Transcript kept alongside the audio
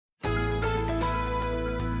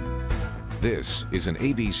This is an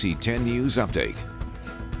ABC 10 News Update.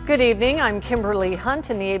 Good evening. I'm Kimberly Hunt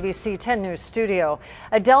in the ABC 10 News studio.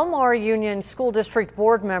 A Del Mar Union School District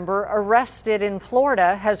board member arrested in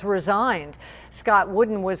Florida has resigned. Scott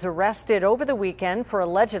Wooden was arrested over the weekend for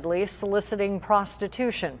allegedly soliciting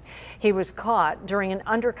prostitution. He was caught during an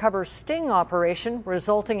undercover sting operation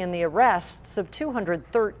resulting in the arrests of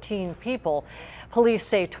 213 people. Police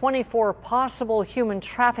say 24 possible human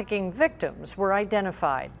trafficking victims were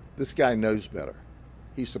identified. This guy knows better.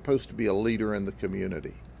 He's supposed to be a leader in the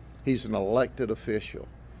community. He's an elected official.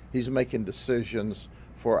 He's making decisions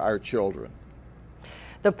for our children.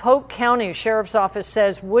 The Polk County Sheriff's Office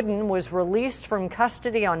says Wooden was released from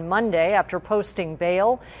custody on Monday after posting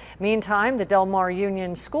bail. Meantime, the Del Mar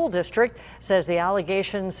Union School District says the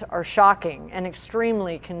allegations are shocking and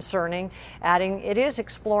extremely concerning, adding it is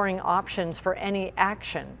exploring options for any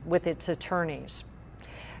action with its attorneys.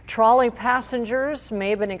 Trolley passengers may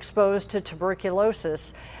have been exposed to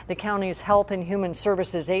tuberculosis. The county's Health and Human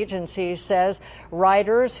Services Agency says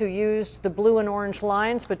riders who used the blue and orange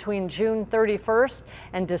lines between June 31st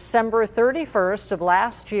and December 31st of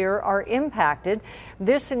last year are impacted.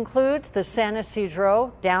 This includes the San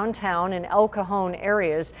Isidro, downtown, and El Cajon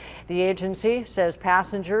areas. The agency says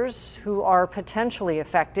passengers who are potentially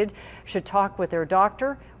affected should talk with their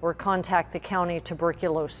doctor or contact the county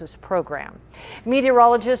tuberculosis program.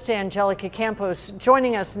 Meteorologist Angelica Campos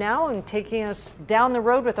joining us now and taking us down the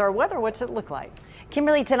road with our weather. What's it look like?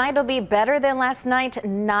 Kimberly, tonight will be better than last night,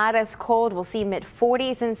 not as cold. We'll see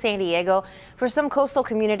mid-40s in San Diego. For some coastal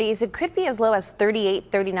communities, it could be as low as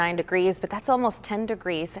 38, 39 degrees, but that's almost 10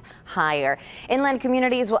 degrees higher. Inland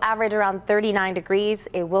communities will average around 39 degrees.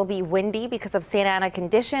 It will be windy because of Santa Ana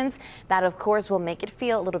conditions. That, of course, will make it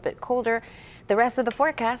feel a little bit colder. The rest of the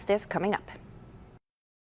forecast is coming up.